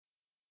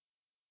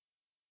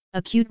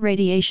Acute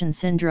radiation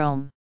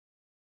syndrome.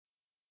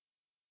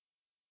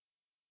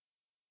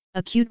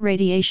 Acute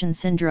radiation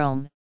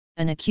syndrome,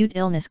 an acute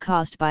illness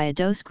caused by a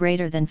dose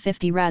greater than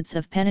 50 rads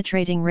of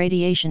penetrating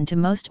radiation to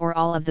most or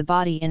all of the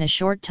body in a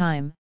short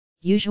time,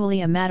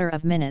 usually a matter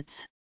of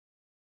minutes.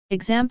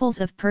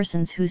 Examples of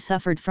persons who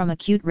suffered from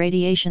acute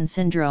radiation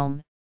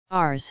syndrome,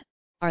 ARS,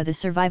 are the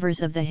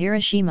survivors of the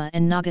Hiroshima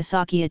and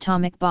Nagasaki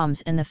atomic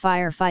bombs and the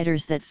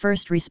firefighters that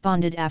first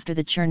responded after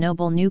the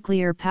Chernobyl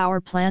nuclear power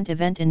plant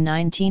event in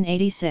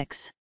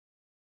 1986.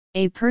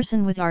 A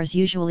person with ARS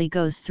usually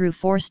goes through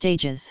 4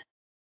 stages.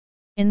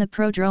 In the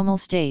prodromal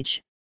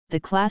stage, the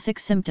classic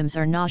symptoms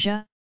are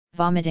nausea,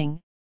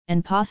 vomiting,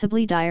 and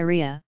possibly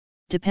diarrhea,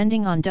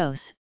 depending on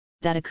dose,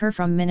 that occur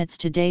from minutes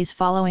to days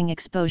following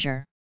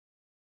exposure.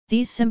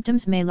 These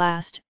symptoms may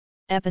last,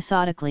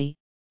 episodically,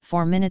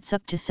 for minutes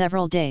up to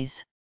several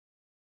days.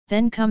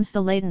 Then comes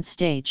the latent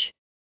stage.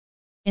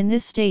 In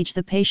this stage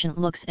the patient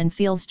looks and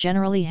feels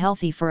generally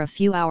healthy for a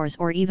few hours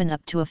or even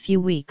up to a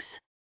few weeks.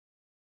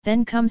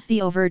 Then comes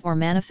the overt or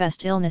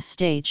manifest illness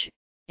stage.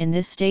 In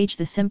this stage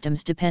the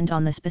symptoms depend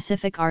on the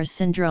specific ARS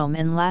syndrome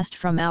and last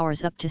from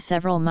hours up to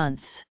several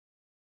months.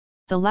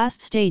 The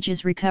last stage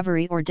is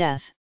recovery or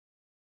death.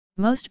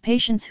 Most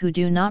patients who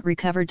do not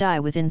recover die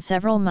within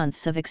several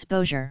months of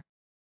exposure.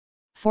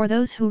 For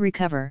those who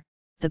recover,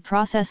 the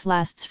process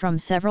lasts from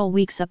several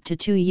weeks up to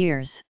 2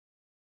 years.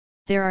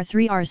 There are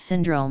 3 ARS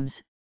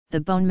syndromes: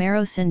 the bone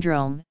marrow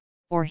syndrome,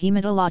 or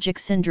hematologic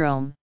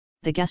syndrome,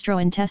 the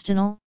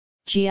gastrointestinal,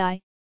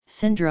 GI,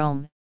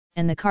 syndrome,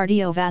 and the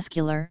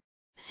cardiovascular,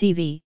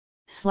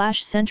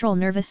 CV/central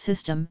nervous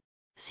system,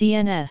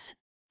 CNS,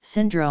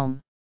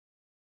 syndrome.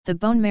 The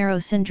bone marrow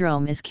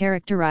syndrome is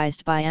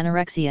characterized by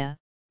anorexia,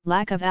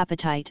 lack of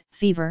appetite,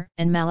 fever,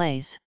 and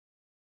malaise.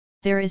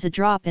 There is a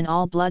drop in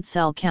all blood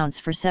cell counts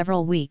for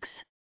several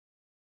weeks.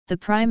 The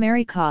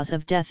primary cause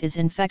of death is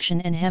infection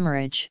and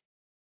hemorrhage.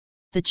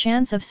 The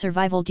chance of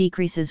survival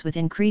decreases with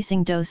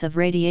increasing dose of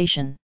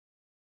radiation.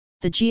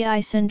 The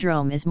GI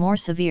syndrome is more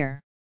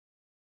severe.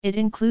 It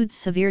includes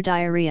severe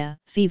diarrhea,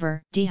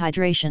 fever,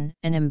 dehydration,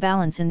 and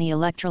imbalance in the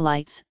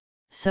electrolytes,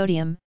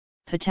 sodium,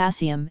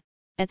 potassium,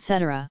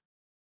 etc.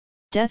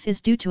 Death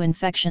is due to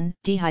infection,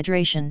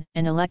 dehydration,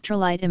 and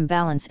electrolyte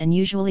imbalance and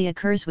usually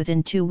occurs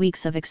within 2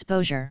 weeks of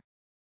exposure.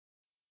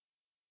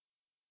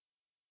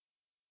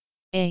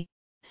 A,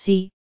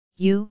 C,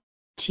 U,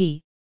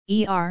 T,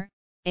 E, R,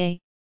 A,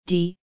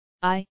 D,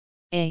 I,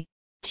 A,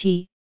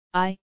 T,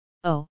 I,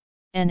 O,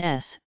 N,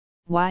 S,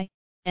 Y,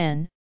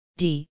 N,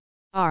 D,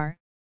 R,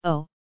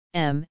 O,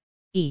 M,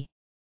 E.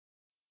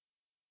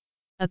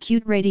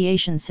 Acute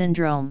radiation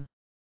syndrome.